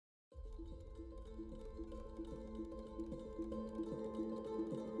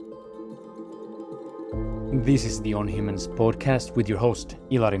This is the On Humans podcast with your host,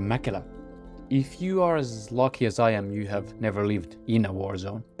 Ilari Mäkelä. If you are as lucky as I am, you have never lived in a war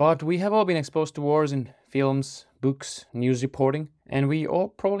zone. But we have all been exposed to wars in films, books, news reporting, and we all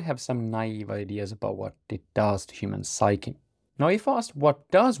probably have some naive ideas about what it does to human psyche. Now, if asked what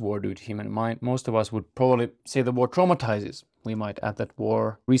does war do to human mind, most of us would probably say the war traumatizes. We might add that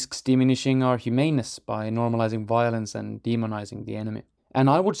war risks diminishing our humaneness by normalizing violence and demonizing the enemy. And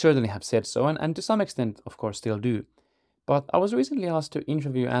I would certainly have said so, and to some extent, of course, still do. But I was recently asked to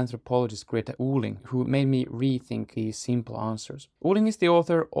interview anthropologist Greta Uehling, who made me rethink these simple answers. Uehling is the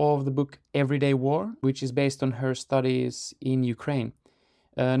author of the book Everyday War, which is based on her studies in Ukraine.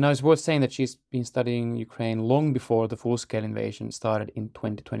 Now, it's worth saying that she's been studying Ukraine long before the full-scale invasion started in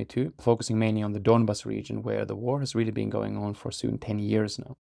 2022, focusing mainly on the Donbas region, where the war has really been going on for soon 10 years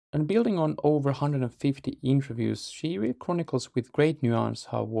now. And building on over 150 interviews, she really chronicles with great nuance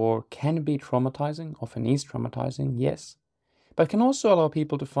how war can be traumatizing, often is traumatizing, yes, but can also allow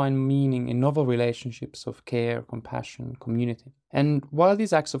people to find meaning in novel relationships of care, compassion, community. And while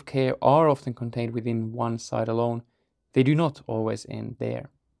these acts of care are often contained within one side alone, they do not always end there.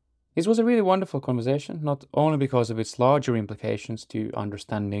 This was a really wonderful conversation, not only because of its larger implications to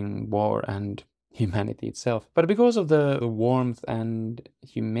understanding war and humanity itself, but because of the warmth and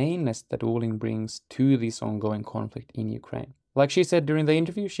humaneness that Uehling brings to this ongoing conflict in Ukraine. Like she said during the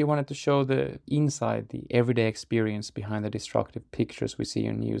interview, she wanted to show the inside, the everyday experience behind the destructive pictures we see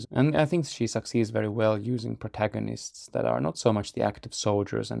on news. And I think she succeeds very well using protagonists that are not so much the active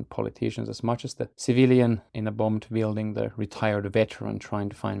soldiers and politicians as much as the civilian in a bombed building, the retired veteran trying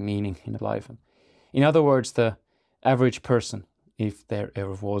to find meaning in life. In other words, the average person, if there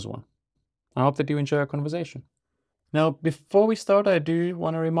ever was one. I hope that you enjoy our conversation. Now, before we start, I do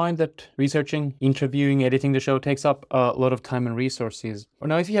want to remind that researching, interviewing, editing the show takes up a lot of time and resources.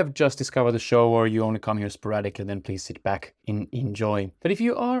 Now, if you have just discovered the show or you only come here sporadically, then please sit back and enjoy. But if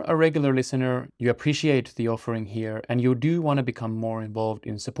you are a regular listener, you appreciate the offering here, and you do want to become more involved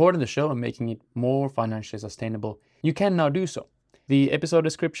in supporting the show and making it more financially sustainable, you can now do so. The episode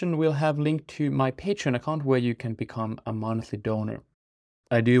description will have a link to my Patreon account where you can become a monthly donor.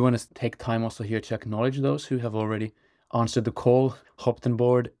 I do want to take time also here to acknowledge those who have already answered the call, hopped on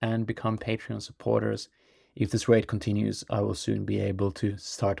board, and become Patreon supporters. If this rate continues, I will soon be able to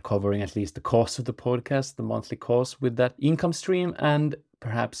start covering at least the cost of the podcast, the monthly cost with that income stream, and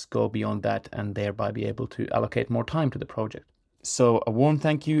perhaps go beyond that and thereby be able to allocate more time to the project. So a warm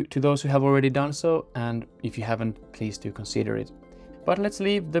thank you to those who have already done so, and if you haven't, please do consider it. But let's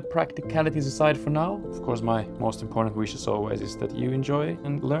leave the practicalities aside for now. Of course, my most important wish as always is that you enjoy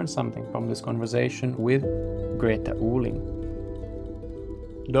and learn something from this conversation with Greta Uehling.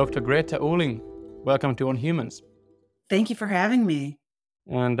 Dr. Greta Uehling, welcome to On Humans. Thank you for having me.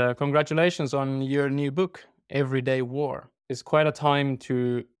 And congratulations on your new book, Everyday War. It's quite a time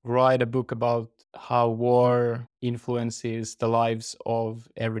to write a book about how war influences the lives of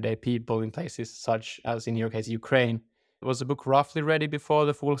everyday people in places such as, in your case, Ukraine. Was the book roughly ready before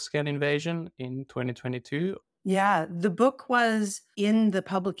the full-scale invasion in 2022? Yeah, the book was in the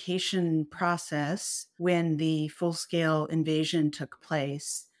publication process when the full-scale invasion took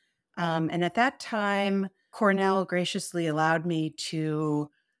place. And at that time, Cornell graciously allowed me to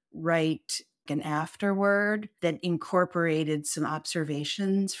write an afterword that incorporated some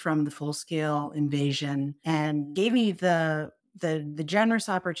observations from the full-scale invasion and gave me the generous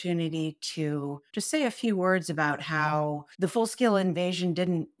opportunity to just say a few words about how the full-scale invasion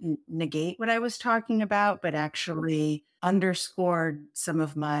didn't negate what I was talking about, but actually underscored some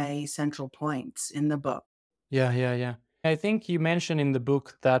of my central points in the book. Yeah. I think you mentioned in the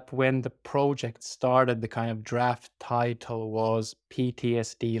book that when the project started, the kind of draft title was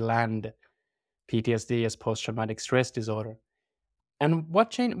PTSD Land, PTSD as post-traumatic stress disorder. And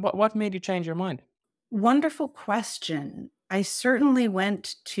what changed? What made you change your mind? Wonderful question. I certainly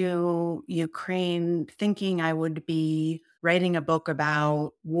went to Ukraine thinking I would be writing a book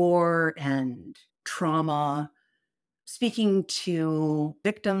about war and trauma, speaking to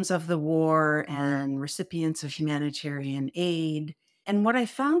victims of the war and recipients of humanitarian aid. And what I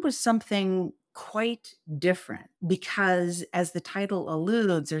found was something quite different because, as the title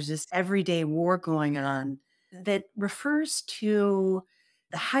alludes, there's this everyday war going on that refers to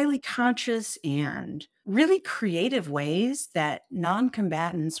the highly conscious and really creative ways that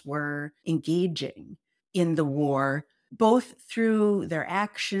non-combatants were engaging in the war, both through their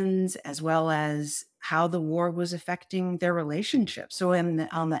actions as well as how the war was affecting their relationships. So on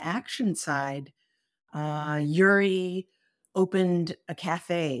the action side, Yuri opened a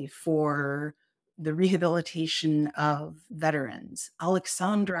cafe for the rehabilitation of veterans.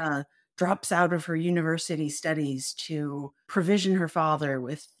 Alexandra drops out of her university studies to provision her father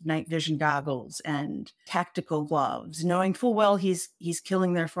with night vision goggles and tactical gloves, knowing full well he's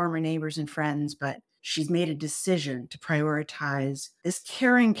killing their former neighbors and friends, but she's made a decision to prioritize this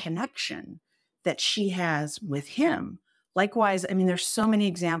caring connection that she has with him. Likewise, I mean, there's so many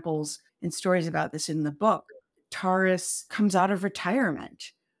examples and stories about this in the book. Taurus comes out of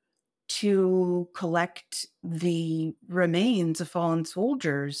retirement to collect the remains of fallen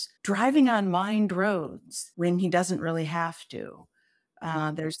soldiers, driving on mined roads when he doesn't really have to.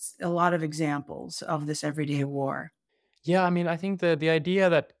 There's a lot of examples of this everyday war. Yeah, I mean, I think the idea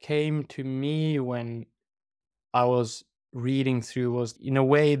that came to me when I was reading through was, in a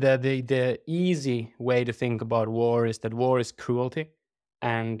way, the easy way to think about war is that war is cruelty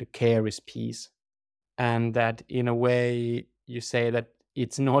and care is peace. And that, in a way, you say that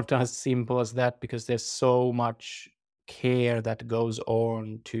it's not as simple as that, because there's so much care that goes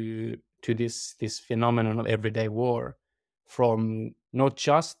on to this phenomenon of everyday war, from not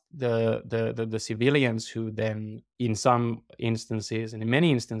just the civilians, who then in some instances, and in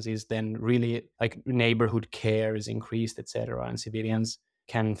many instances, then really, like, neighborhood care is increased, etc., and civilians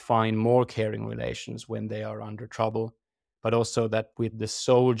can find more caring relations when they are under trouble. But also that with the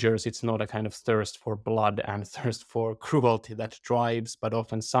soldiers, it's not a kind of thirst for blood and thirst for cruelty that drives, but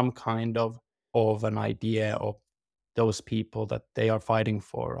often some kind of an idea of those people that they are fighting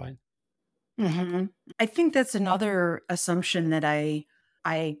for, right? Mhm. I think that's another assumption that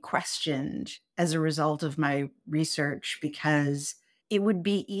I questioned as a result of my research, because it would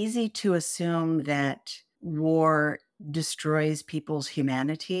be easy to assume that war destroys people's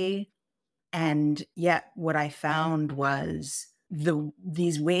humanity. And yet what I found was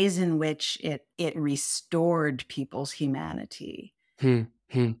these ways in which it restored people's humanity. Hmm,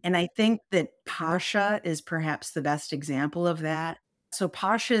 hmm. And I think that Pasha is perhaps the best example of that. So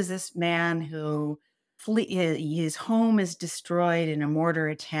Pasha is this man who his home is destroyed in a mortar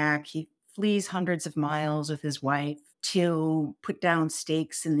attack. He flees hundreds of miles with his wife to put down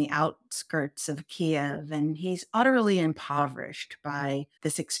stakes in the outskirts of Kiev. And he's utterly impoverished by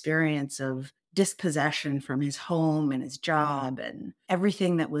this experience of dispossession from his home and his job and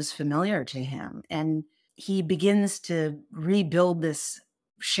everything that was familiar to him. And he begins to rebuild this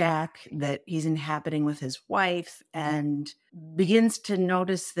shack that he's inhabiting with his wife, and begins to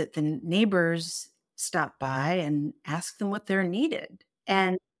notice that the neighbors stop by and ask them what they're needed.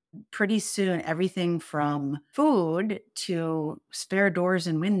 And pretty soon, everything from food to spare doors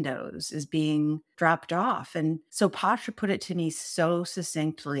and windows is being dropped off. And so Pasha put it to me so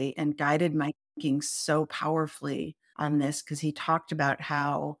succinctly and guided my thinking so powerfully on this, because he talked about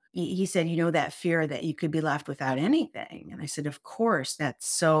how he said, you know, that fear that you could be left without anything. And I said, of course, that's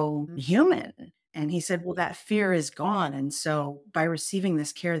so human. And he said, well, that fear is gone. And so by receiving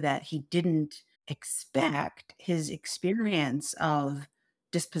this care that he didn't expect, his experience of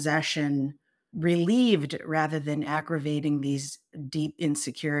dispossession relieved rather than aggravating these deep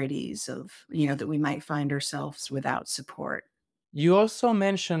insecurities of, you know, that we might find ourselves without support. You also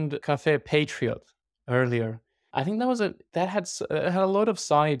mentioned Cafe Patriot earlier. I think that had a lot of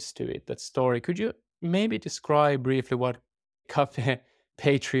sides to it, that story. Could you maybe describe briefly what Cafe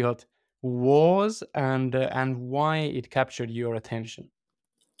Patriot was, and why it captured your attention?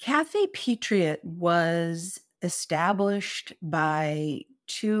 Cafe Patriot was established by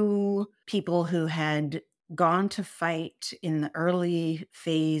two people who had gone to fight in the early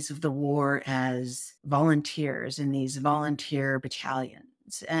phase of the war as volunteers in these volunteer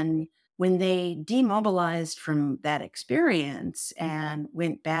battalions. And when they demobilized from that experience and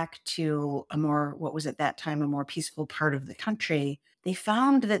went back to what was at that time, a more peaceful part of the country, they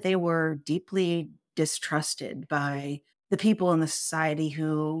found that they were deeply distrusted by the people in the society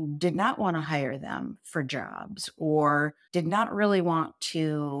who did not want to hire them for jobs or did not really want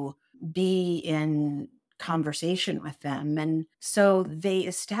to be in conversation with them. And so they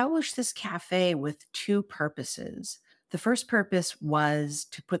established this cafe with two purposes. The first purpose was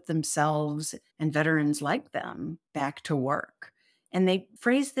to put themselves and veterans like them back to work. And they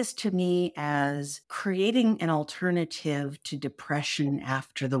phrased this to me as creating an alternative to depression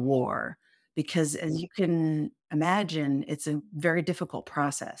after the war, because as you can imagine, it's a very difficult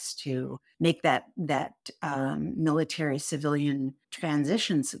process to make that military civilian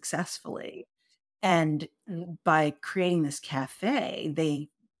transition successfully. And by creating this cafe, they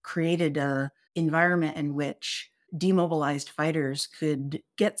created a environment in which demobilized fighters could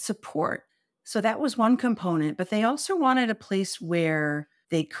get support. So that was one component, but they also wanted a place where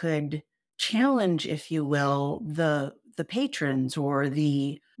they could challenge, if you will, the patrons or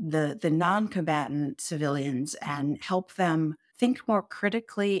the non-combatant civilians and help them think more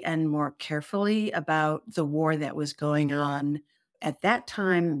critically and more carefully about the war that was going on at that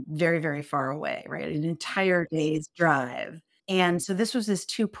time, very, very far away, right? An entire day's drive. And so this was this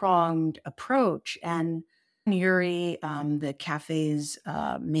two-pronged approach. And Yuri, the cafe's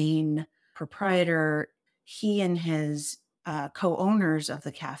main proprietor, he and his co-owners of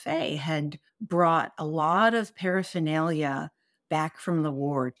the cafe had brought a lot of paraphernalia back from the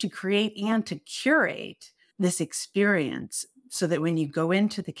war to create and to curate this experience so that when you go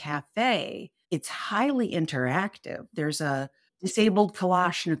into the cafe, it's highly interactive. There's a disabled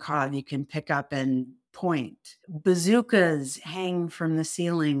Kalashnikov you can pick up and point. Bazookas hang from the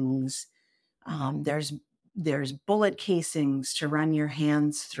ceilings. There's bullet casings to run your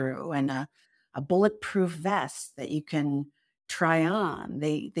hands through, and a bulletproof vest that you can try on.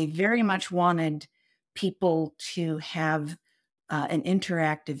 They very much wanted people to have an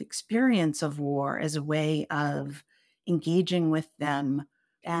interactive experience of war as a way of engaging with them.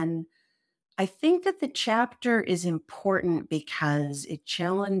 And I think that the chapter is important because it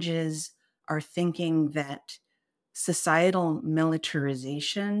challenges our thinking that societal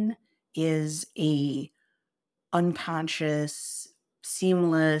militarization is a unconscious,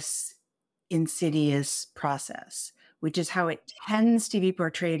 seamless, insidious process, which is how it tends to be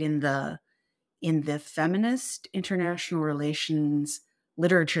portrayed in the feminist international relations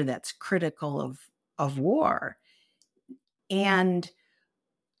literature that's critical of war. And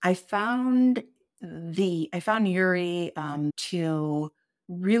I found I found Yuri to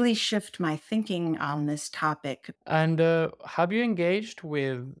really shift my thinking on this topic. And have you engaged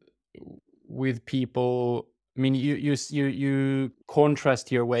with people? I mean, you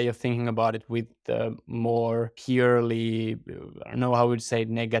contrast your way of thinking about it with the more purely, I don't know how I would say,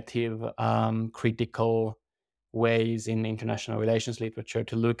 negative, critical ways in international relations literature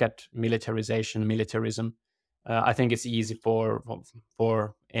to look at militarization, militarism. I think it's easy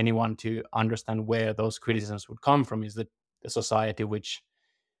for anyone to understand where those criticisms would come from. Is that the society which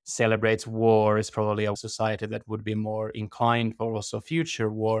celebrates war is probably a society that would be more inclined for also future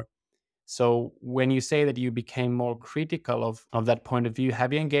war. So when you say that you became more critical of that point of view,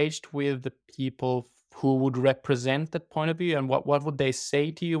 have you engaged with the people who would represent that point of view, and what would they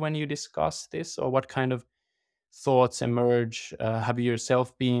say to you when you discuss this, or what kind of thoughts emerge? Have you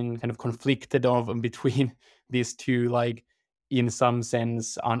yourself been kind of conflicted of between these two, like in some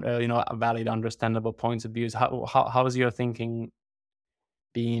sense, valid, understandable points of views? How is your thinking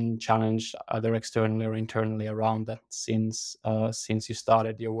being challenged either externally or internally around that since you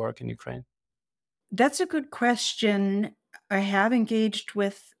started your work in Ukraine? That's a good question. I have engaged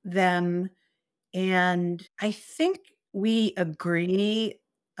with them, and I think we agree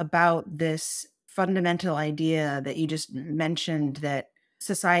about this fundamental idea that you just mentioned, that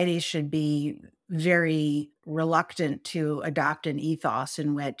society should be very reluctant to adopt an ethos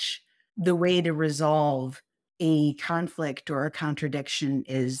in which the way to resolve a conflict or a contradiction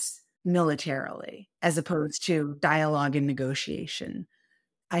is militarily, as opposed to dialogue and negotiation.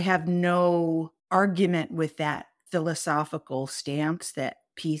 I have no argument with that philosophical stance that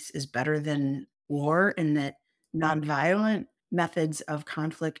peace is better than war and that nonviolent methods of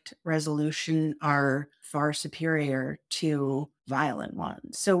conflict resolution are far superior to violent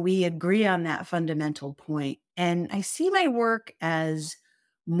ones. So we agree on that fundamental point. And I see my work as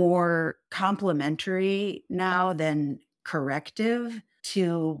more complementary now than corrective,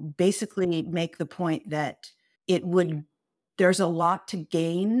 to basically make the point that it would there's a lot to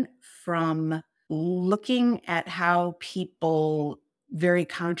gain from looking at how people very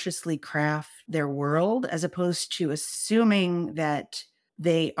consciously craft their world, as opposed to assuming that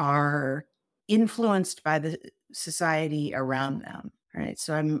they are influenced by the society around them. Right.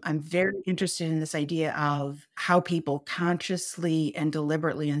 So I'm very interested in this idea of how people consciously and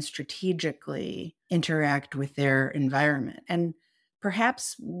deliberately and strategically interact with their environment. And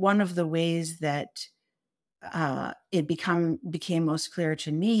perhaps one of the ways that it became most clear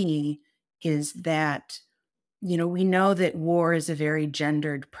to me is that, we know that war is a very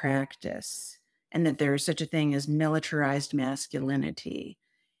gendered practice and that there's such a thing as militarized masculinity.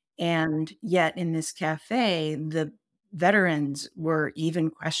 And yet in this cafe, the veterans were even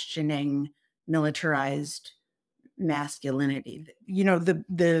questioning militarized masculinity.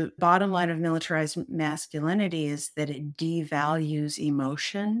 The bottom line of militarized masculinity is that it devalues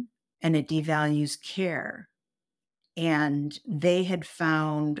emotion and it devalues care. And they had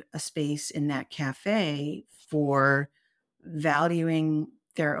found a space in that cafe for valuing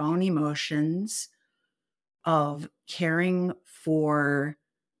their own emotions, of caring for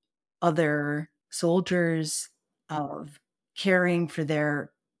other soldiers, of caring for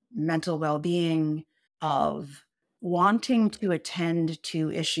their mental well-being, of wanting to attend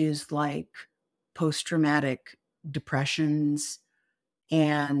to issues like post-traumatic depressions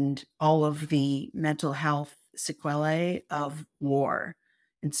and all of the mental health sequelae of war.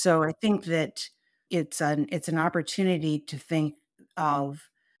 And so I think that it's an opportunity to think of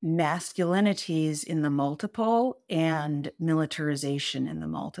masculinities in the multiple and militarization in the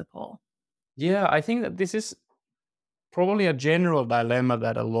multiple. Yeah, I think that this is probably a general dilemma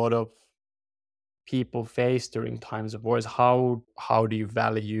that a lot of people face during times of war is how do you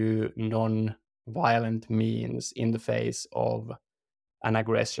value non-violent means in the face of an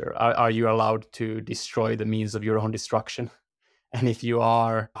aggressor? Are you allowed to destroy the means of your own destruction? And if you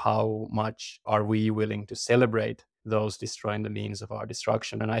are, how much are we willing to celebrate those destroying the means of our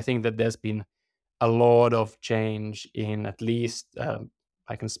destruction? And I think that there's been a lot of change in at least,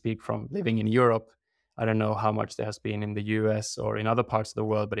 I can speak from living in Europe. I don't know how much there has been in the US or in other parts of the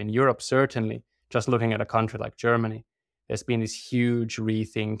world, but in Europe, certainly, just looking at a country like Germany, there's been this huge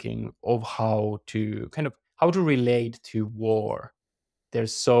rethinking of how to relate to war.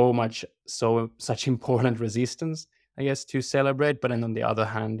 There's such important resistance, I guess, to celebrate. But then on the other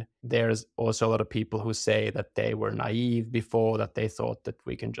hand, there's also a lot of people who say that they were naive before, that they thought that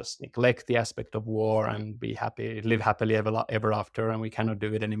we can just neglect the aspect of war and be happy, live happily ever after, and we cannot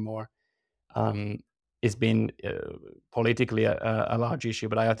do it anymore. Um, it's been politically a large issue,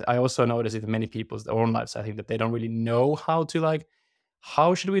 but I also notice it in many people's own lives. I think that they don't really know how to like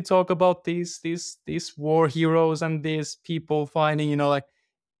how should we talk about these war heroes and these people fighting, like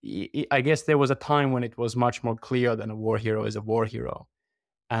I guess there was a time when it was much more clear that a war hero is a war hero.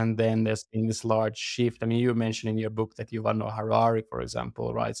 And then there's been this large shift. I mean, you mentioned in your book that Yuval Noah Harari, for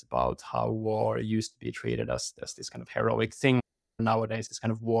example, writes about how war used to be treated as this kind of heroic thing. Nowadays, this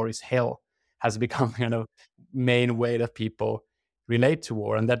kind of war is hell has become kind of main way that people relate to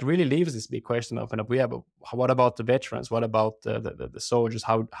war. And that really leaves this big question open up. Yeah, but what about the veterans? What about the soldiers?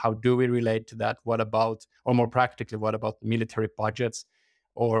 How do we relate to that? What about, or more practically, what about the military budgets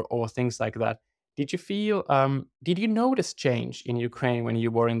or things like that? Did you notice change in Ukraine when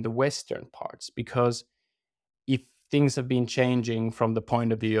you were in the Western parts? Because if things have been changing from the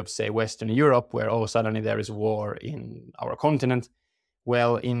point of view of, say, Western Europe, where, oh, suddenly there is war in our continent,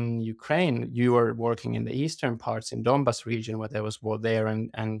 well, in Ukraine, you were working in the eastern parts in Donbas region where there was war there,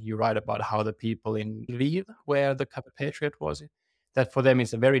 and you write about how the people in Lviv, where the Patriot was, that for them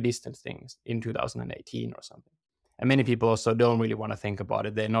is a very distant thing in 2018 or something. And many people also don't really want to think about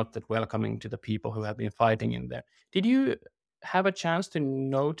it. They're not that welcoming to the people who have been fighting in there. Did you have a chance to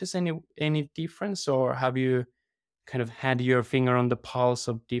notice any difference, or have you kind of had your finger on the pulse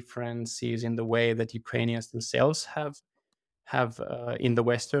of differences in the way that Ukrainians themselves have in the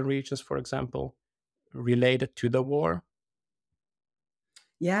Western regions, for example, related to the war?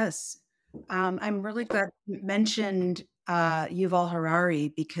 Yes. I'm really glad you mentioned Yuval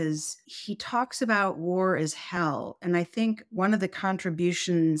Harari because he talks about war as hell. And I think one of the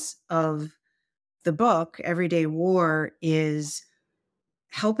contributions of the book, Everyday War, is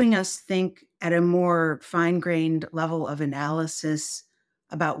helping us think at a more fine-grained level of analysis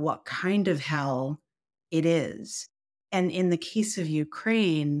about what kind of hell it is. And in the case of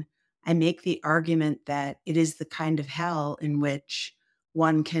Ukraine, I make the argument that it is the kind of hell in which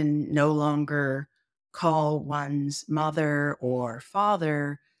one can no longer call one's mother or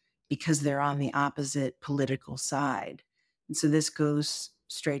father because they're on the opposite political side. And so this goes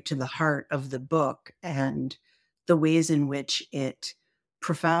straight to the heart of the book and the ways in which it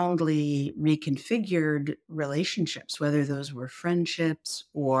profoundly reconfigured relationships, whether those were friendships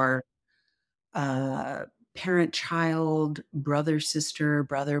or parent child, brother sister,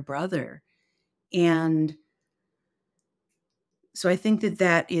 brother brother. And so I think that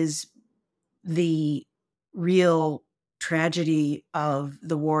that is the real tragedy of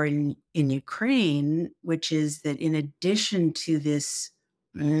the war in Ukraine, which is that in addition to this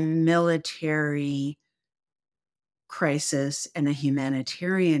military crisis and a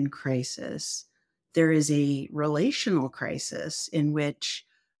humanitarian crisis, there is a relational crisis in which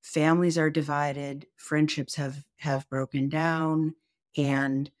families are divided, friendships have broken down,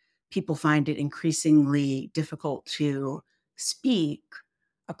 and people find it increasingly difficult to speak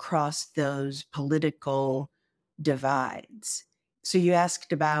across those political divides. So you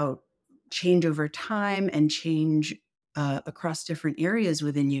asked about change over time and change across different areas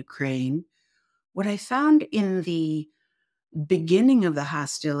within Ukraine. What I found in the beginning of the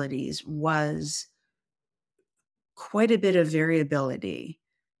hostilities was quite a bit of variability,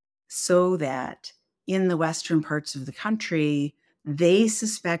 so that in the western parts of the country, they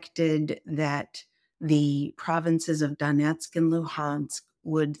suspected that the provinces of Donetsk and Luhansk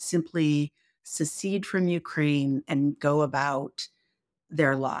would simply secede from Ukraine and go about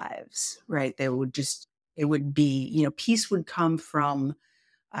their lives, right? They would just, it would be, peace would come from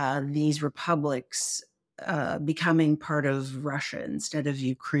these republics becoming part of Russia instead of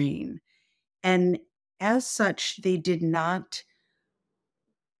Ukraine. And as such, they did not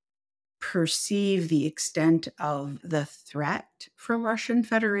perceive the extent of the threat from Russian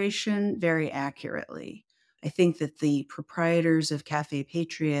Federation very accurately. I think that the proprietors of Cafe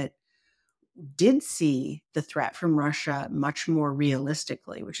Patriot did see the threat from Russia much more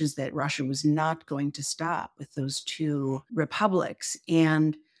realistically, which is that Russia was not going to stop with those two republics.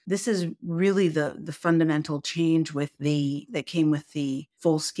 And this is really the fundamental change that came with the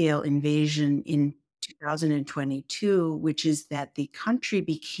full-scale invasion in 2022, which is that the country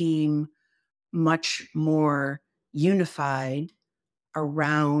became much more unified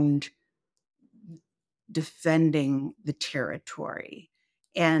around defending the territory.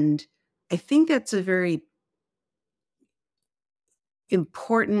 And I think that's a very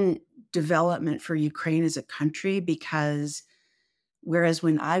important development for Ukraine as a country, because whereas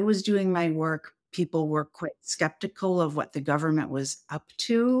when I was doing my work, people were quite skeptical of what the government was up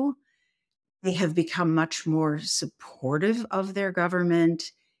to, they have become much more supportive of their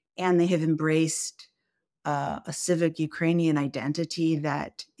government, and they have embraced a civic Ukrainian identity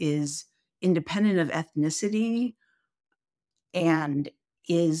that is independent of ethnicity and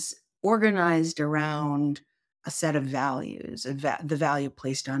is organized around a set of values, the value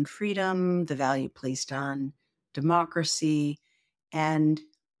placed on freedom, the value placed on democracy. And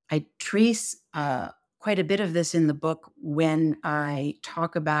I trace quite a bit of this in the book when I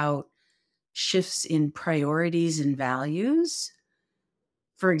talk about shifts in priorities and values.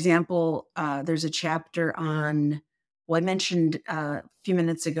 For example, there's a chapter on, well, I mentioned a few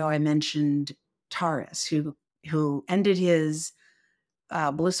minutes ago, I mentioned Taurus, who ended his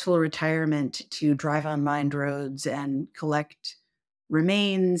blissful retirement to drive on mined roads and collect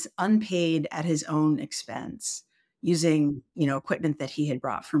remains unpaid at his own expense using, equipment that he had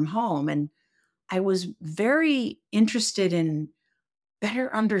brought from home. And I was very interested in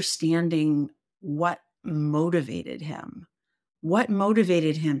better understanding what motivated him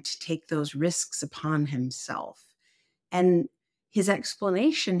to take those risks upon himself. And his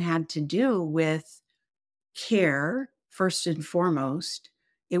explanation had to do with care, first and foremost.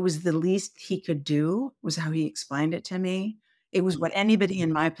 It was the least he could do, was how he explained it to me. It was what anybody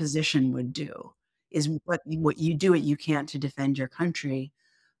in my position would do, is what you do what you can to defend your country.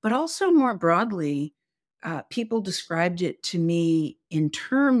 But also more broadly, people described it to me in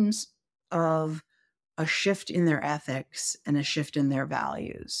terms of a shift in their ethics and a shift in their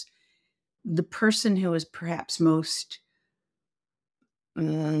values. The person who was perhaps most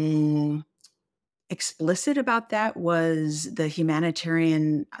explicit about that was the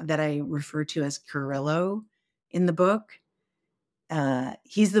humanitarian that I refer to as Carrillo in the book.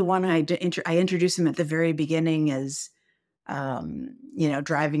 He's the one I introduced him at the very beginning as,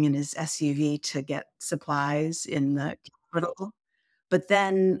 driving in his SUV to get supplies in the capital. But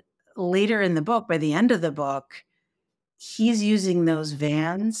then later in the book, by the end of the book, he's using those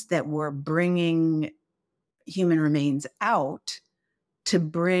vans that were bringing human remains out to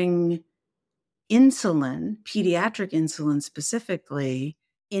bring insulin, pediatric insulin specifically,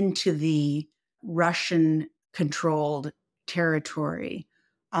 into the Russian controlled territory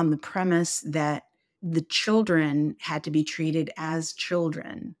on the premise that the children had to be treated as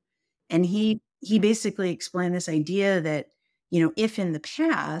children. And he basically explained this idea that, if in the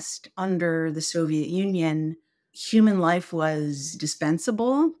past, under the Soviet Union, human life was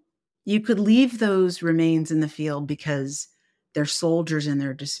dispensable, you could leave those remains in the field because they're soldiers and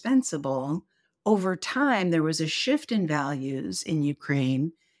they're dispensable. Over time, there was a shift in values in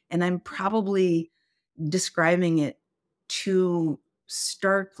Ukraine, and I'm probably describing it too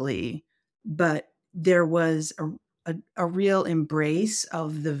starkly, but there was a real embrace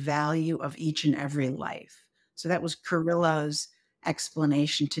of the value of each and every life. So that was Carrillo's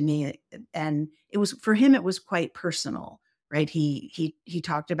explanation to me, and it was, for him, it was quite personal, right? He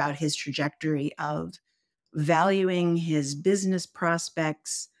talked about his trajectory of valuing his business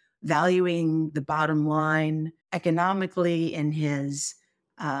prospects, valuing the bottom line economically in his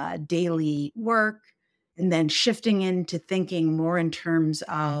daily work, and then shifting into thinking more in terms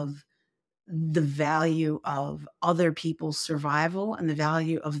of the value of other people's survival and the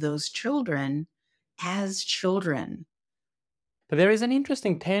value of those children as children. But there is an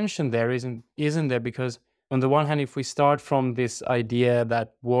interesting tension there, isn't there? Because on the one hand, if we start from this idea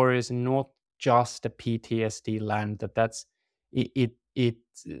that war is not just a PTSD land, that it it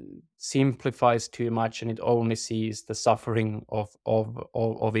simplifies too much, and it only sees the suffering of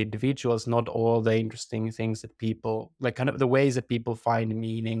individuals, not all the interesting things that people like, kind of the ways that people find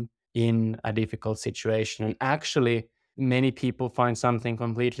meaning in a difficult situation. And actually, many people find something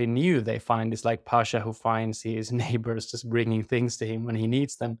completely new. They find this, like Pasha, who finds his neighbors just bringing things to him when he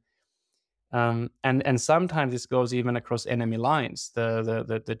needs them. And sometimes this goes even across enemy lines.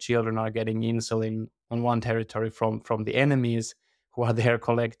 The children are getting insulin on one territory from the enemies, who are there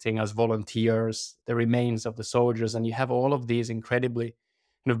collecting as volunteers the remains of the soldiers, and you have all of these incredibly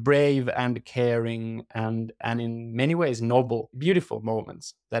kind of brave and caring and in many ways noble, beautiful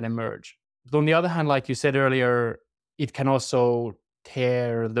moments that emerge. But on the other hand, like you said earlier, it can also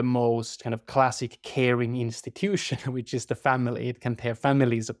tear the most kind of classic caring institution, which is the family. It can tear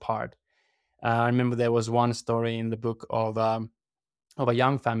families apart. I remember there was one story in the book of a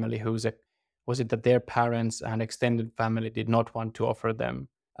young family who's a was it that their parents and extended family did not want to offer them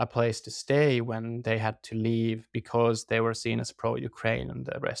a place to stay when they had to leave because they were seen as pro-Ukraine and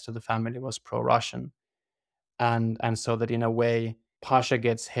the rest of the family was pro-Russian, and so that in a way Pasha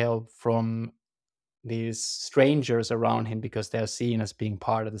gets help from these strangers around him because they're seen as being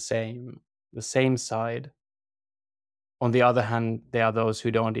part of the same side. On the other hand, there are those who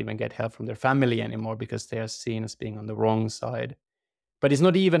don't even get help from their family anymore because they are seen as being on the wrong side. But it's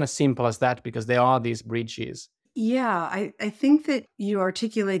not even as simple as that because there are these bridges. Yeah, I think that you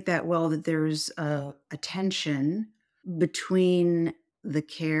articulate that well, that there's a tension between the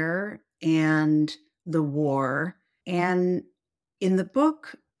care and the war. And in the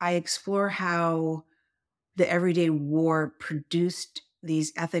book, I explore how the everyday war produced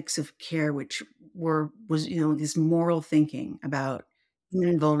these ethics of care, which was, this moral thinking about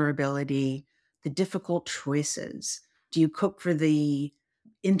human vulnerability, the difficult choices. Do you cook for the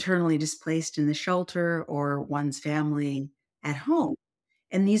internally displaced in the shelter or one's family at home?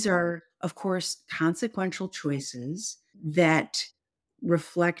 And these are, of course, consequential choices that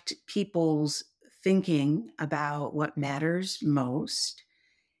reflect people's thinking about what matters most.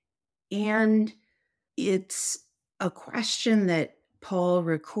 And it's a question that Paul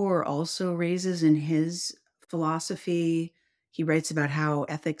Ricoeur also raises in his philosophy. He writes about how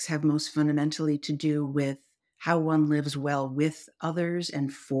ethics have most fundamentally to do with how one lives well with others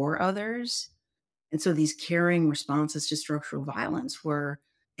and for others. And so these caring responses to structural violence were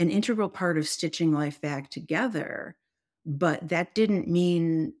an integral part of stitching life back together. But that didn't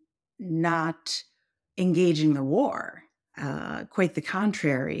mean not engaging the war. Quite the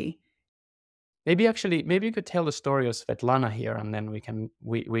contrary. Maybe you could tell the story of Svetlana here, and then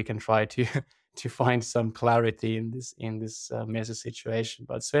we can try to to find some clarity in this messy situation.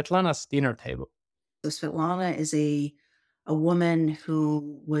 But Svetlana's dinner table. So Svetlana is a woman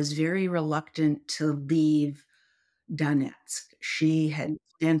who was very reluctant to leave Donetsk. She had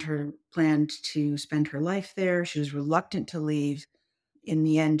planned to spend her life there. She was reluctant to leave. In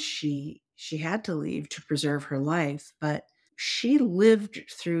the end, she had to leave to preserve her life, but she lived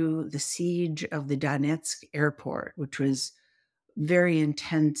through the siege of the Donetsk airport, which was very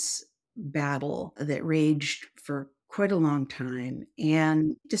intense battle that raged for quite a long time,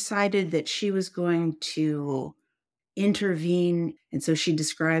 and decided that she was going to intervene. And so she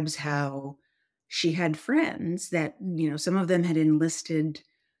describes how she had friends that, some of them had enlisted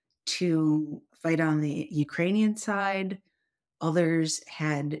to fight on the Ukrainian side, others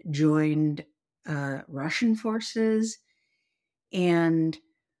had joined Russian forces, and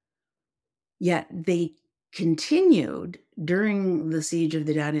yet they continued during the siege of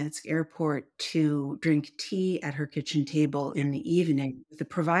the Donetsk airport to drink tea at her kitchen table in the evening, with the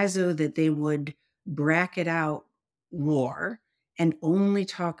proviso that they would bracket out war and only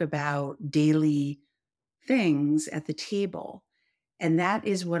talk about daily things at the table. And that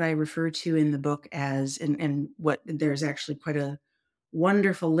is what I refer to in the book as, and what there's actually quite a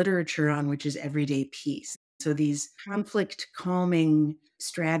wonderful literature on, which is everyday peace. So these conflict calming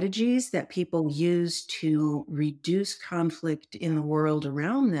strategies that people use to reduce conflict in the world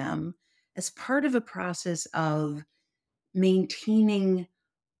around them as part of a process of maintaining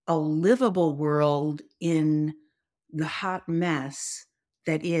a livable world in the hot mess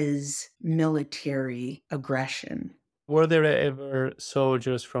that is military aggression. Were there ever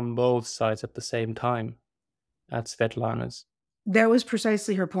soldiers from both sides at the same time at Svetlana's? That was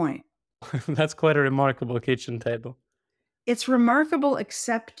precisely her point. That's quite a remarkable kitchen table. It's remarkable,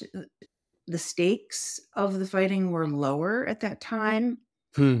 except the stakes of the fighting were lower at that time,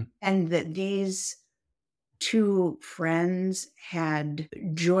 Hmm. and that these two friends had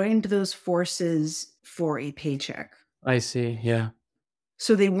joined those forces for a paycheck. I see. Yeah.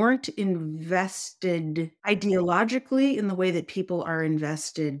 So they weren't invested ideologically in the way that people are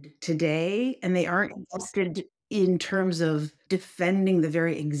invested today, and they aren't invested in terms of defending the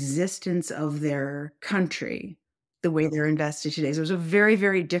very existence of their country the way they're invested today. So it was a very,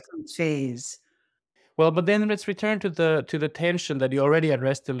 very different phase. Well, but then let's return to the tension that you already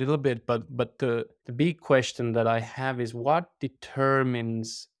addressed a little bit, but the big question that I have is what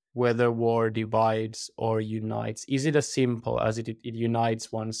determines whether war divides or unites? Is it as simple as it unites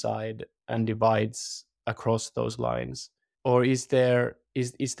one side and divides across those lines? Or is there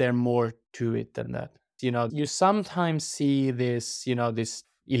more to it than that? You sometimes see this, this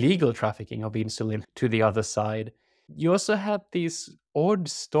illegal trafficking of insulin to the other side. You also had these odd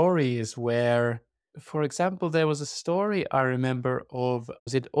stories where, for example, there was a story I remember of,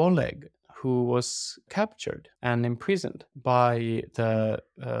 was it Oleg, who was captured and imprisoned by the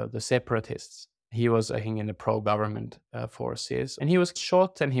separatists. He was, I think, in the pro-government forces, and he was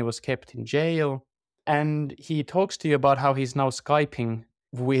shot and he was kept in jail. And he talks to you about how he's now Skyping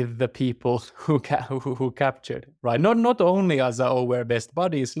with the people who captured, right? Not only as we're best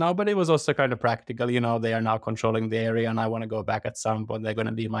buddies now, but it was also kind of practical. They are now controlling the area, and I want to go back at some point. They're going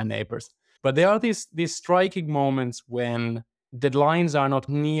to be my neighbors. But there are these striking moments when the lines are not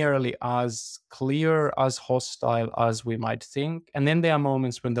nearly as clear, as hostile as we might think, and then there are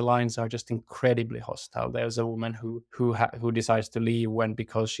moments when the lines are just incredibly hostile. There's a woman who decides to leave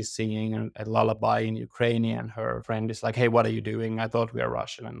because she's singing a lullaby in Ukrainian. Her friend is like, "Hey, what are you doing? I thought we are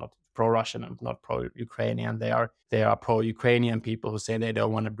Russian and not pro-Russian and not pro-Ukrainian." They are pro-Ukrainian people who say they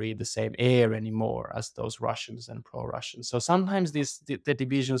don't want to breathe the same air anymore as those Russians and pro-Russians. So sometimes the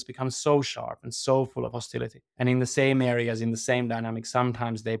divisions become so sharp and so full of hostility. And in the same areas, in the same dynamic,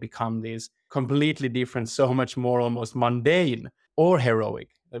 sometimes they become these completely different, so much more almost mundane or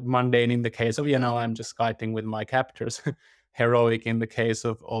heroic. Mundane in the case of, I'm just Skyping with my captors. Heroic in the case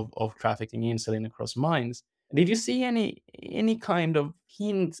of trafficking insulin across mines. Did you see any kind of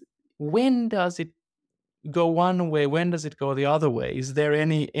hint? When does it go one way? When does it go the other way? Is there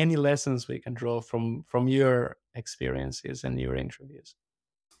any lessons we can draw from your experiences and your interviews?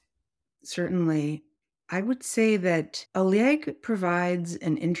 Certainly. I would say that Oleg provides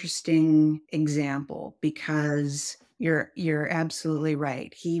an interesting example because you're absolutely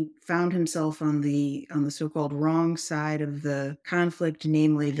right. He found himself on the so-called wrong side of the conflict,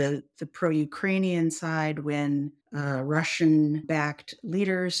 namely the pro-Ukrainian side, when Russian-backed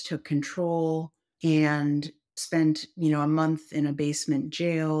leaders took control and spent a month in a basement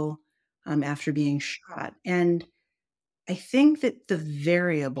jail after being shot. And I think that the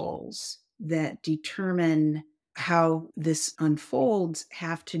variables that determine how this unfolds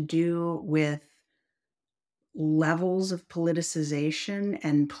have to do with levels of politicization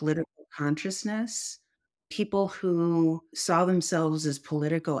and political consciousness. People who saw themselves as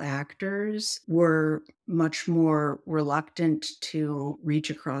political actors were much more reluctant to reach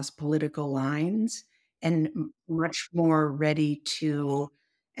across political lines and much more ready to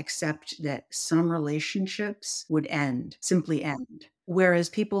accept that some relationships would simply end. Whereas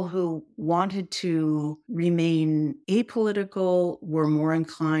people who wanted to remain apolitical were more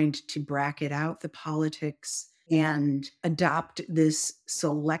inclined to bracket out the politics and adopt this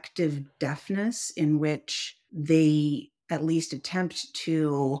selective deafness in which they at least attempt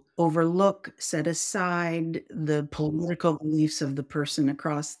to overlook, set aside the political beliefs of the person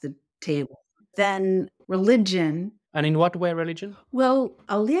across the table. Then religion. And in what way religion? Well,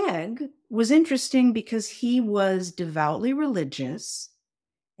 Oleg was interesting because he was devoutly religious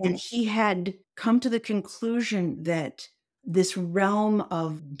and he had come to the conclusion that this realm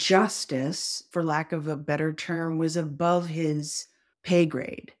of justice, for lack of a better term, was above his pay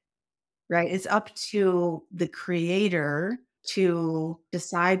grade, right? It's up to the creator to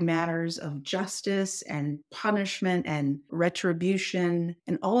decide matters of justice and punishment and retribution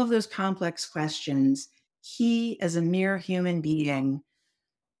and all of those complex questions. He, as a mere human being,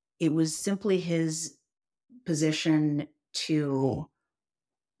 it was simply his position to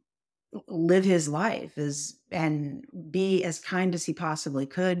live his life and be as kind as he possibly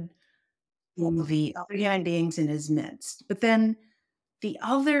could to the other human beings in his midst. But then the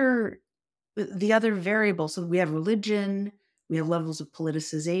other the other variables, so we have religion, we have levels of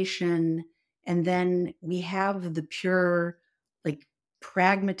politicization, and then we have the pure like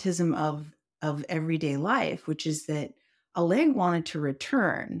pragmatism of everyday life, which is that Oleg wanted to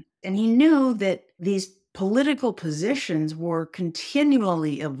return. And he knew that these political positions were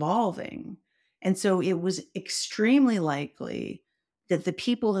continually evolving. And so it was extremely likely that the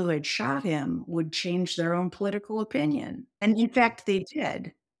people who had shot him would change their own political opinion. And in fact, they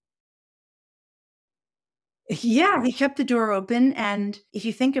did. Yeah, he kept the door open. And if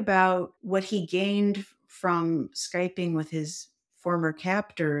you think about what he gained from Skyping with his former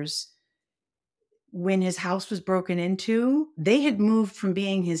captors, when his house was broken into, they had moved from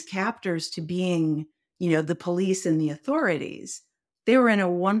being his captors to being, the police and the authorities. They were in a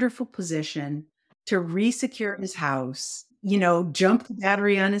wonderful position to resecure his house, jump the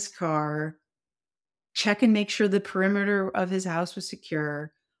battery on his car, check and make sure the perimeter of his house was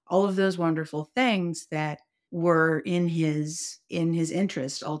secure, all of those wonderful things that were in his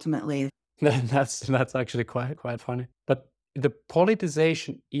interest ultimately. That's actually quite funny. But the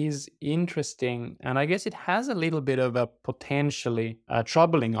politicization is interesting, and I guess it has a little bit of a potentially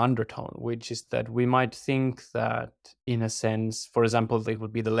troubling undertone, which is that we might think that, in a sense, for example, it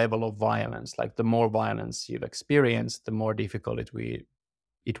would be the level of violence. Like the more violence you've experienced, the more difficult it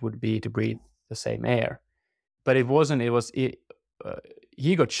would be to breathe the same air. But it wasn't. Uh,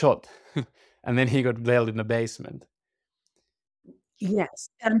 he got shot, and then he got nailed in the basement. Yes,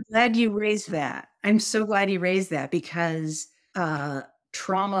 I'm glad you raised that. I'm so glad you raised that because, uh,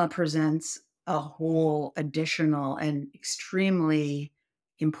 trauma presents a whole additional and extremely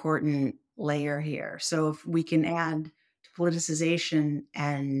important layer here. So if we can add to politicization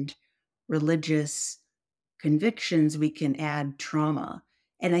and religious convictions, we can add trauma.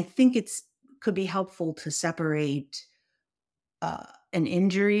 And I think it's could be helpful to separate an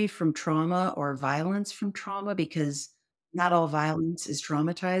injury from trauma or violence from trauma because not all violence is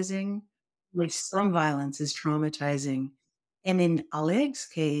traumatizing. Like some violence is traumatizing. And in Oleg's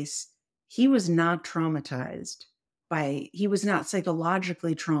case, he was not traumatized he was not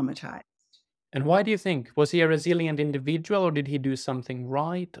psychologically traumatized. And why do you think? Was he a resilient individual, or did he do something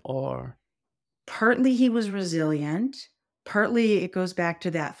right? Or Partly he was resilient, partly it goes back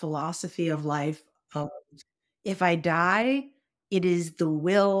to that philosophy of life of if I die, it is the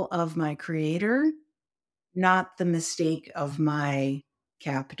will of my creator, not the mistake of my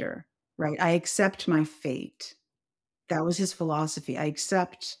captor, right? I accept my fate. That was his philosophy. I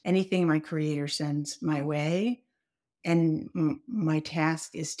accept anything my creator sends my way, and my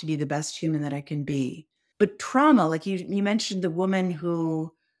task is to be the best human that I can be. But trauma, like you mentioned the woman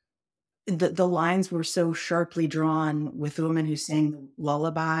who the lines were so sharply drawn with the woman who sang the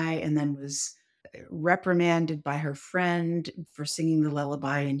lullaby and then was reprimanded by her friend for singing the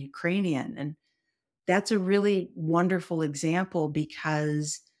lullaby in Ukrainian. And that's a really wonderful example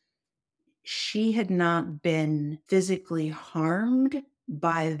because she had not been physically harmed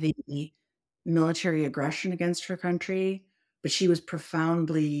by the military aggression against her country, but she was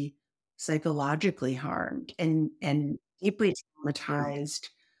profoundly psychologically harmed and deeply traumatized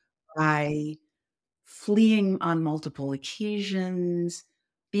by fleeing on multiple occasions,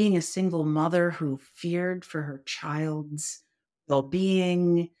 being a single mother who feared for her child's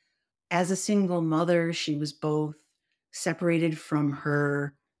well-being. As a single mother, she was both separated from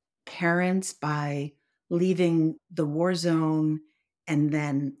her parents by leaving the war zone and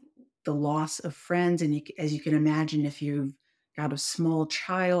then the loss of friends. And as you can imagine, if you've got a small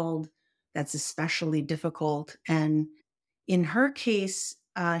child, that's especially difficult. And in her case,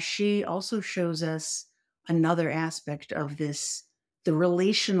 she also shows us another aspect of this, the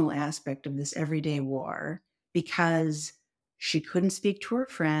relational aspect of this everyday war, because she couldn't speak to her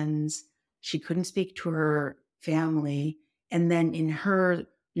friends, she couldn't speak to her family. And then in her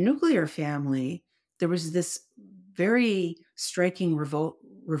nuclear family, there was this very striking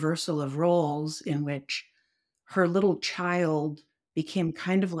reversal of roles in which her little child became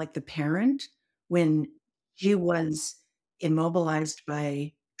kind of like the parent when she was immobilized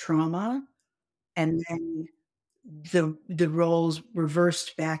by trauma, and then the roles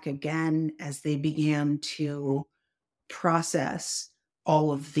reversed back again as they began to process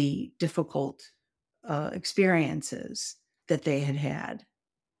all of the difficult, experiences that they had had.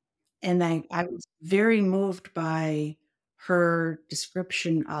 And I was very moved by her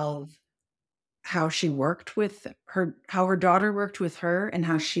description of how her daughter worked with her and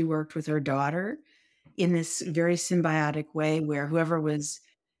how she worked with her daughter in this very symbiotic way where whoever was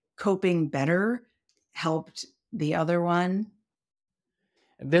coping better helped the other one.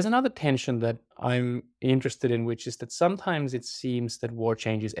 there's another tension that I'm interested in, which is that sometimes it seems that war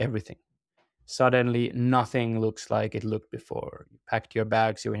changes everything. Suddenly, nothing looks like it looked before. You packed your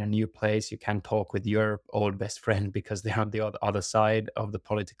bags, you're in a new place, you can't talk with your old best friend because they're on the other side of the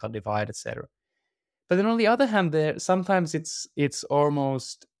political divide, etc. But then on the other hand, there sometimes it's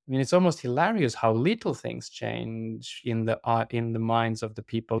almost, I mean, it's almost hilarious how little things change in the minds of the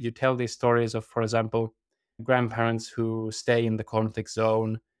people. You tell these stories of, for example, grandparents who stay in the conflict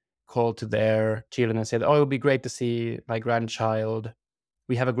zone call to their children and say, "Oh, it'll be great to see my grandchild,"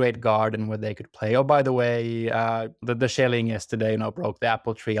 we have a great garden where they could play. Oh, by the way, the shelling yesterday, broke the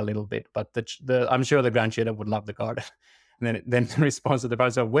apple tree a little bit, but I'm sure the grandchildren would love the garden. And then the response to the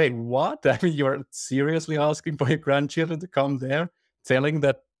parents are, wait, what? I mean, you're seriously asking for your grandchildren to come there, telling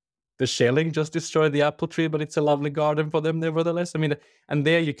that the shelling just destroyed the apple tree, but it's a lovely garden for them nevertheless. I mean, and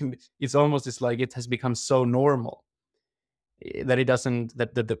there you can, it's almost, it's like it has become so normal that it doesn't,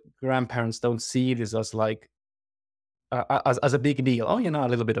 that the grandparents don't see this as like, as a big deal. Oh, a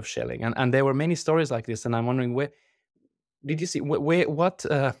little bit of shelling. And there were many stories like this. And I'm wondering, where did you see, what,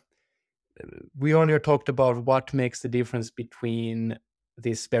 we earlier talked about what makes the difference between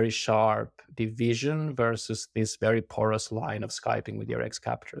this very sharp division versus this very porous line of Skyping with your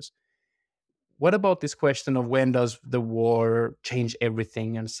ex-captors. What about this question of when does the war change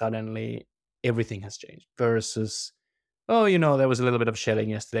everything and suddenly everything has changed versus, oh, there was a little bit of shelling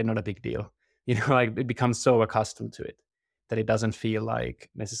yesterday, not a big deal. Like it becomes so accustomed to it that it doesn't feel like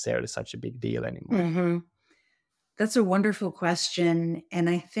necessarily such a big deal anymore. Mm-hmm. That's a wonderful question. And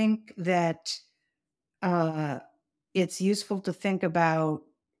I think that it's useful to think about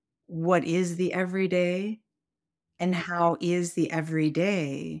what is the everyday and how is the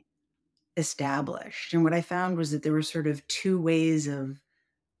everyday established. And what I found was that there were sort of two ways of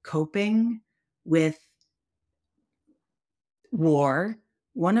coping with war.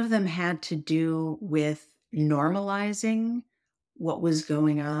 One of them had to do with normalizing what was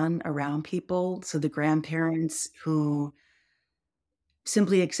going on around people. So the grandparents who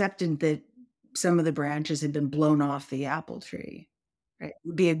simply accepted that some of the branches had been blown off the apple tree, right?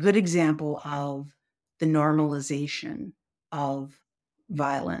 Would be a good example of the normalization of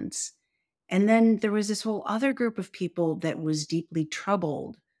violence. And then there was this whole other group of people that was deeply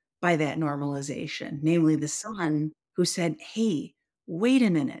troubled by that normalization, namely the son who said, hey, wait a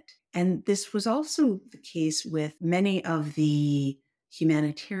minute. And this was also the case with many of the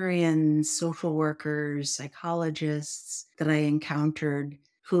humanitarians, social workers, psychologists that I encountered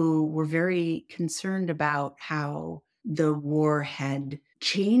who were very concerned about how the war had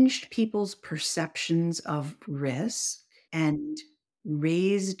changed people's perceptions of risk and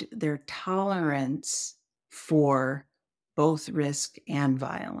raised their tolerance for both risk and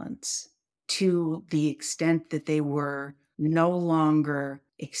violence to the extent that they were no longer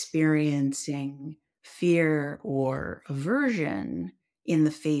experiencing fear or aversion in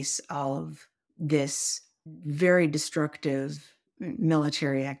the face of this very destructive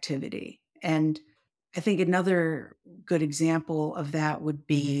military activity. And I think another good example of that would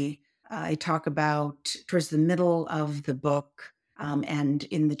be I talk about towards the middle of the book and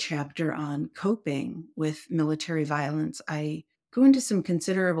in the chapter on coping with military violence, I go into some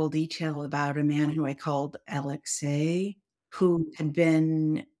considerable detail about a man who I called Alexei, who had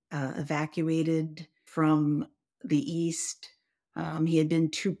been evacuated from the East. He had been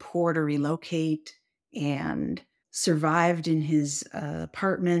too poor to relocate and survived in his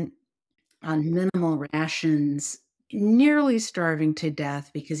apartment on minimal rations, nearly starving to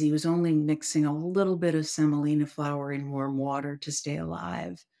death because he was only mixing a little bit of semolina flour in warm water to stay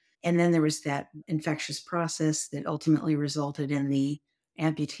alive. And then there was that infectious process that ultimately resulted in the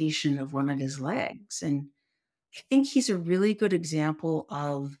amputation of one of his legs. And I think he's a really good example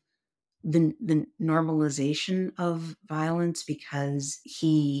of the normalization of violence because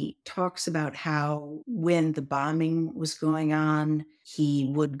he talks about how when the bombing was going on,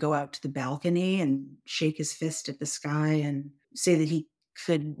 he would go out to the balcony and shake his fist at the sky and say that he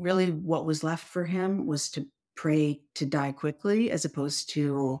could really, what was left for him was to pray to die quickly as opposed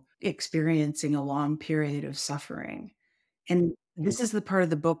to experiencing a long period of suffering. And this is the part of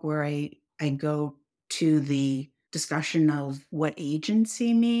the book where I go to the discussion of what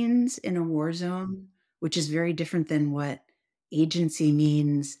agency means in a war zone, which is very different than what agency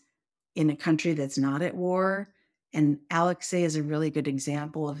means in a country that's not at war. And Alexei is a really good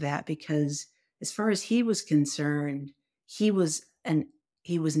example of that because as far as he was concerned, he was an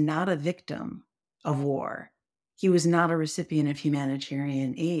he was not a victim of war. He was not a recipient of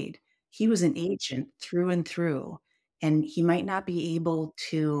humanitarian aid. He was an agent through and through. And he might not be able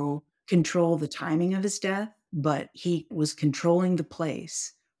to control the timing of his death, but he was controlling the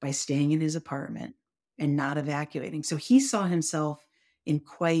place by staying in his apartment and not evacuating. So he saw himself in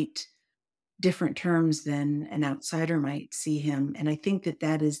quite different terms than an outsider might see him. And I think that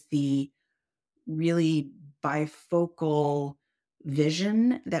that is the really bifocal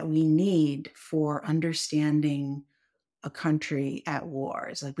vision that we need for understanding a country at war.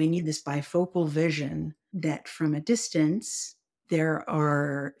 It's like we need this bifocal vision that from a distance, there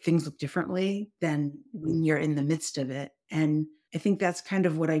are things look differently than when you're in the midst of it. And I think that's kind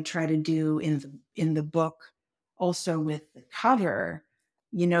of what I try to do in the book, also with the cover,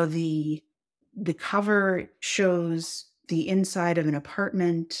 The cover shows the inside of an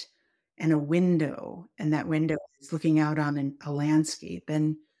apartment and a window, and that window is looking out on a landscape.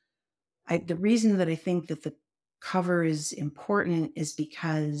 And the reason that I think that the cover is important is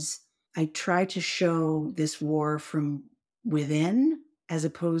because I try to show this war from within as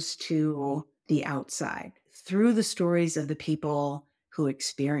opposed to the outside through the stories of the people who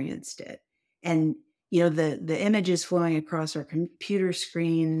experienced it. And the images flowing across our computer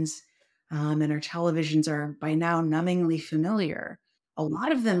screens and our televisions are by now numbingly familiar. A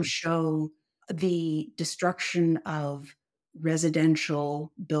lot of them show the destruction of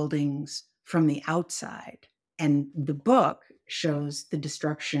residential buildings from the outside. And the book shows the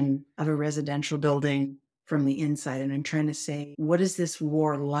destruction of a residential building from the inside. And I'm trying to say, what is this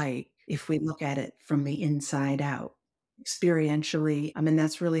war like if we look at it from the inside out? Experientially, I mean,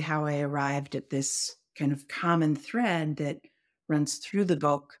 that's really how I arrived at this kind of common thread that runs through the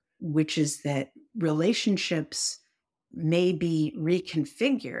book, which is that relationships may be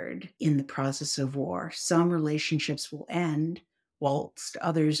reconfigured in the process of war. Some relationships will end whilst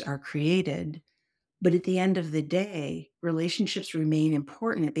others are created. But at the end of the day, relationships remain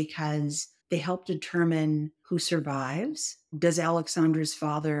important because they help determine who survives. Does Alexandra's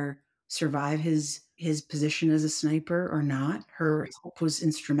father survive his position as a sniper or not? Her help was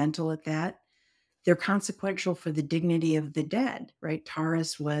instrumental at that. They're consequential for the dignity of the dead, right?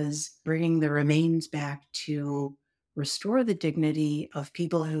 Taurus was bringing the remains back to restore the dignity of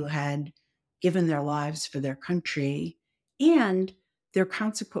people who had given their lives for their country. And their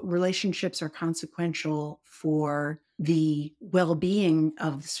relationships are consequential for the well-being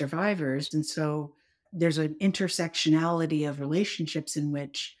of the survivors. And so there's an intersectionality of relationships in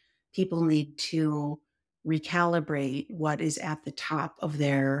which people need to recalibrate what is at the top of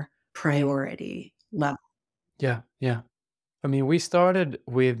their priority level. Yeah, yeah. I mean, we started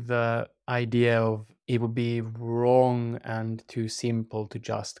with the idea of it would be wrong and too simple to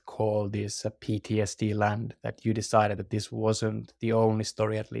just call this a PTSD land, that you decided that this wasn't the only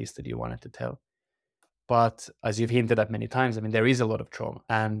story, at least, that you wanted to tell. But as you've hinted at many times, I mean, there is a lot of trauma,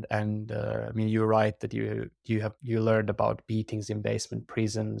 and I mean, you're right that you learned about beatings in basement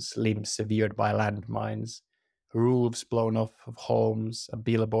prisons, limbs severed by landmines, roofs blown off of homes, a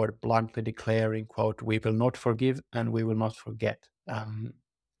billboard bluntly declaring, "quote We will not forgive and we will not forget."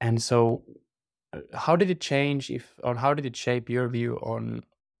 And so, how did it change, if or how did it shape your view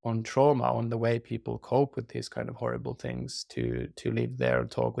on trauma, on the way people cope with these kind of horrible things, to live there and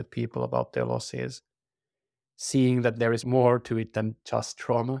talk with people about their losses, seeing that there is more to it than just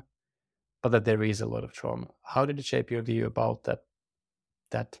trauma, but that there is a lot of trauma. How did it shape your view about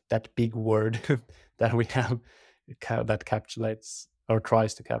that big word that we have, that capsulates or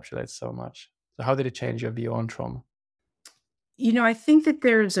tries to capsulate so much? So how did it change your view on trauma? I think that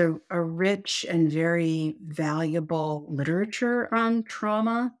there's a rich and very valuable literature on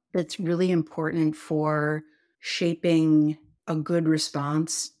trauma that's really important for shaping a good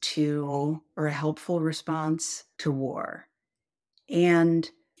response to, or a helpful response to war. And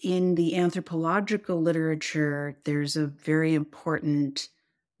in the anthropological literature, there's a very important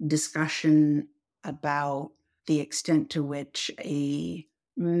discussion about the extent to which a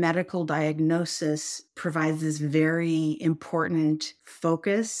medical diagnosis provides this very important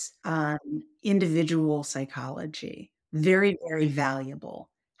focus on individual psychology. Very, very valuable.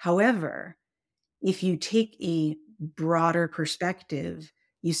 However, if you take a broader perspective,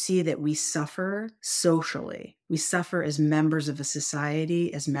 you see that we suffer socially. We suffer as members of a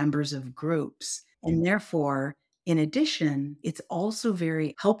society, as members of groups. And therefore, in addition, it's also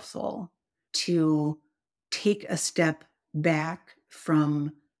very helpful to take a step back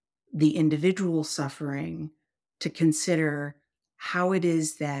from the individual suffering to consider how it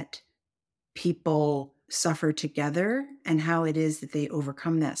is that people suffer together and how it is that they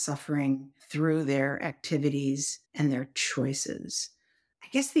overcome that suffering through their activities and their choices. I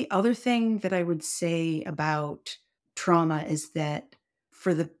guess the other thing that I would say about trauma is that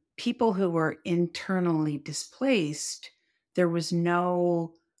for the people who were internally displaced, there was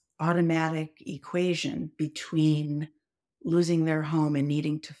no automatic equation between losing their home and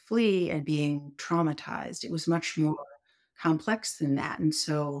needing to flee and being traumatized. It was much more complex than that. And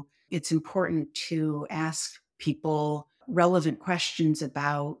so it's important to ask people relevant questions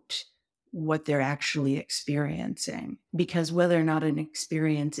about what they're actually experiencing, because whether or not an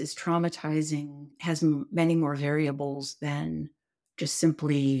experience is traumatizing has many more variables than just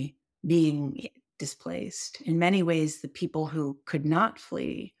simply being displaced. In many ways, the people who could not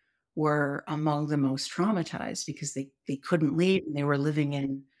flee were among the most traumatized because they couldn't leave and they were living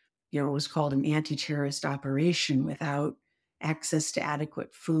in what was called an anti-terrorist operation without access to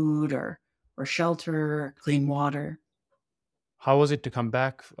adequate food or shelter or clean water. How was it to come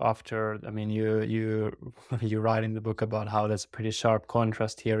back after? I mean, you you write in the book about how there's a pretty sharp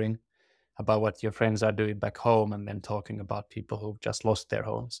contrast hearing about what your friends are doing back home, and then talking about people who've just lost their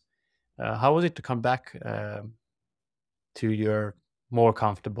homes. How was it to come back to your more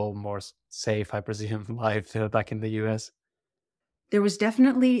comfortable, more safe, I presume, life back in the US? There was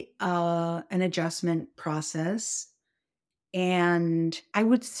definitely an adjustment process. And I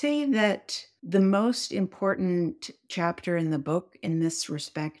would say that the most important chapter in the book in this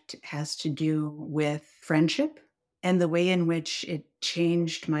respect has to do with friendship and the way in which it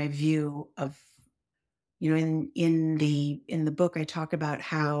changed my view of, in the book, I talk about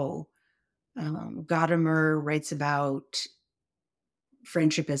how Gadamer writes about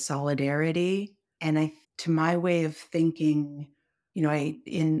friendship as solidarity. And to my way of thinking,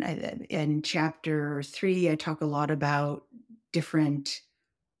 in chapter 3, I talk a lot about different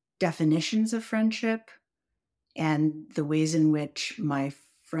definitions of friendship and the ways in which my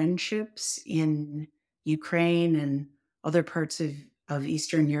friendships in Ukraine and other parts of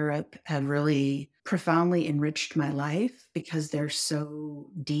Eastern Europe have really profoundly enriched my life because they're so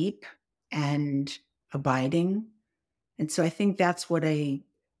deep and abiding. And so I think that's what I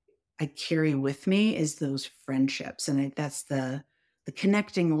carry with me is those friendships. And that's the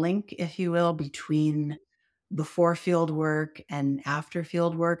connecting link, if you will, between before field work and after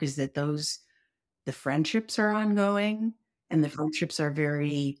field work is that the friendships are ongoing and the friendships are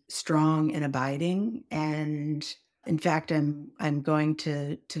very strong and abiding. And in fact, I'm going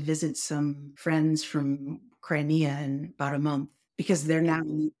to visit some friends from Crimea in about a month because they're now in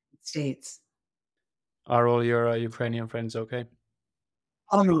the United States. Are all your Ukrainian friends okay?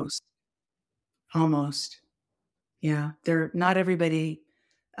 Almost, almost. Yeah, they're not everybody.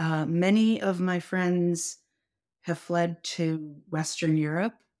 Many of my friends have fled to Western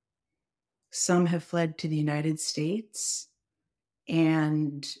Europe. Some have fled to the United States,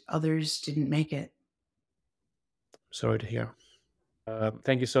 and others didn't make it. Sorry to hear.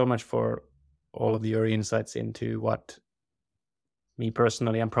 Thank you so much for all of your insights into what me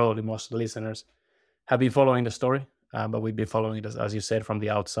personally, and probably most of the listeners, have been following the story. But we've been following it, as you said, from the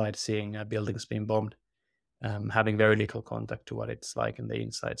outside, seeing buildings being bombed, having very little contact to what it's like in the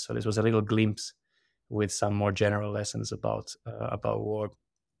inside. So this was a little glimpse with some more general lessons about war.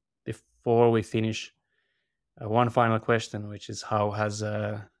 Before we finish, one final question, which is how has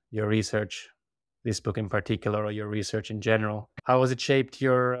your research, this book in particular, or your research in general, how has it shaped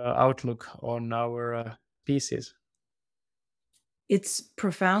your outlook on our pieces? It's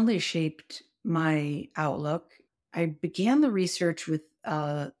profoundly shaped my outlook. I began the research with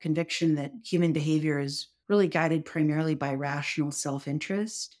a conviction that human behavior is really guided primarily by rational self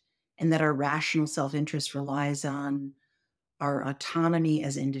interest, and that our rational self interest relies on our autonomy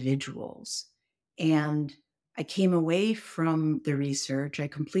as individuals. And I came away from the research, I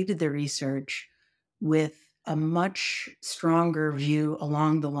completed the research with a much stronger view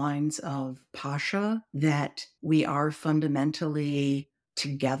along the lines of Pasha that we are fundamentally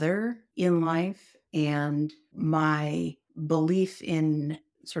together in life. And my belief in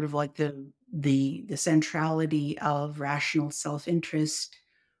sort of like the centrality of rational self-interest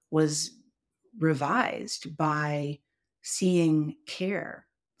was revised by seeing care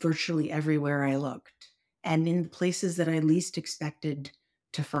virtually everywhere I looked. And in the places that I least expected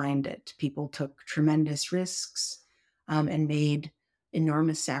to find it, people took tremendous risks and made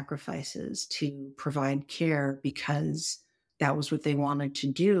enormous sacrifices to provide care because that was what they wanted to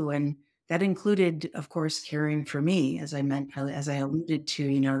do. And that included, of course, caring for me, as I alluded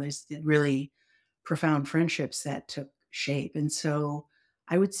to, there's really profound friendships that took shape. And so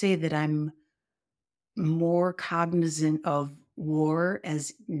I would say that I'm more cognizant of war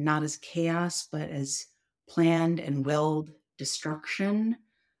as not as chaos, but as planned and willed destruction,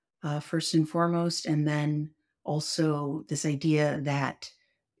 first and foremost. And then also this idea that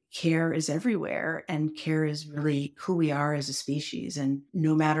care is everywhere and care is really who we are as a species. And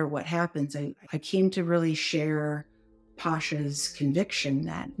no matter what happens, I came to really share Pasha's conviction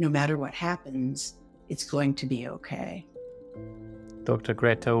that no matter what happens, it's going to be okay. Dr.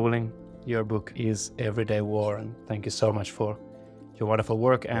 Greta Uehling, your book is Everyday War, and thank you so much for your wonderful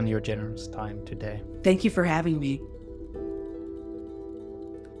work and your generous time today. Thank you for having me.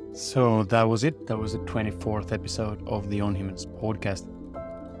 So that was it. That was the 24th episode of the On Humans podcast.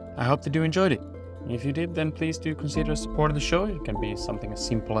 I hope that you enjoyed it. If you did, then please do consider supporting the show. It can be something as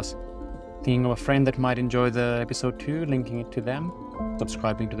simple as thinking of a friend that might enjoy the episode too, linking it to them,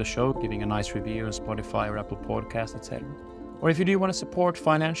 subscribing to the show, giving a nice review on Spotify or Apple Podcasts, etc. Or if you do want to support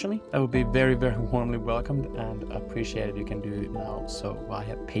financially, that would be very, very warmly welcomed and appreciated. You can do it now. So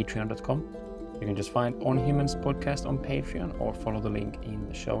via patreon.com. You can just find On Humans podcast on Patreon or follow the link in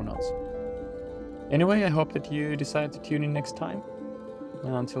the show notes. Anyway, I hope that you decide to tune in next time.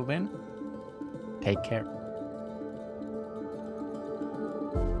 And until then, take care.